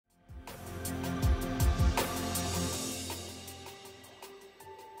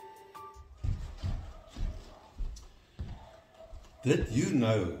Did you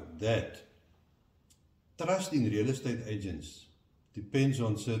know that trust in real estate agents depends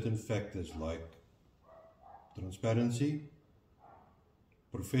on certain factors like transparency,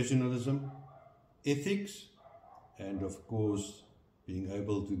 professionalism, ethics, and of course, being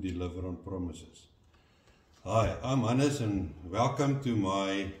able to deliver on promises? Hi, I'm Hannes and welcome to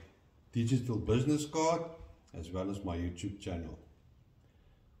my digital business card as well as my YouTube channel.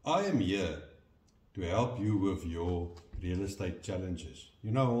 I am here to help you with your real estate challenges.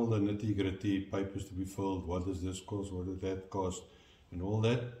 You know, all the nitty-gritty, papers to be filled, what does this cost, what does that cost, and all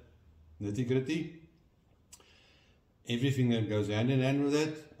that nitty-gritty. Everything that goes hand in hand with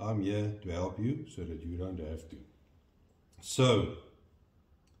that, I'm here to help you so that you don't have to. So,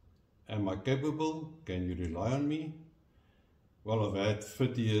 am I capable? Can you rely on me? Well, I've had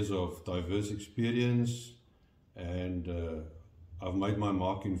 30 years of diverse experience and I've made my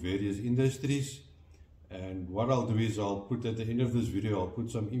mark in various industries. And what I'll do is I'll put at the end of this video, I'll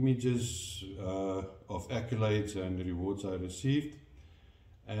put some images of accolades and rewards I received.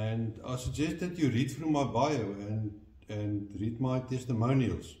 And I suggest that you read through my bio and read my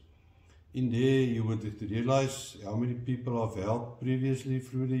testimonials. In there you would realize how many people I've helped previously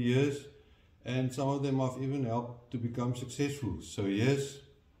through the years, and some of them I've even helped to become successful. So yes,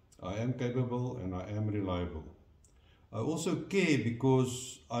 I am capable and I am reliable. I also care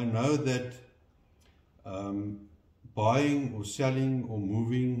because I know that buying or selling or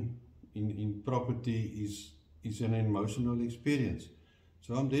moving in property is an emotional experience.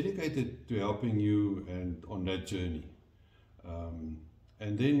 So I'm dedicated to helping you and on that journey.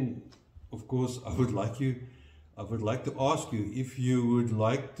 And then, of course, I would like to ask you if you would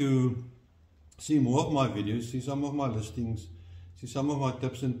like to see more of my videos, see some of my listings, see some of my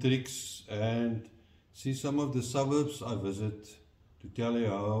tips and tricks, and see some of the suburbs I visit to tell you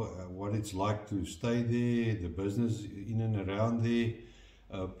what it's like to stay there, the business in and around there.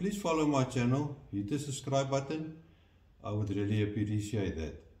 Please follow my channel, hit the subscribe button. I would really appreciate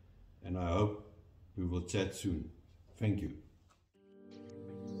that. And I hope we will chat soon. Thank you.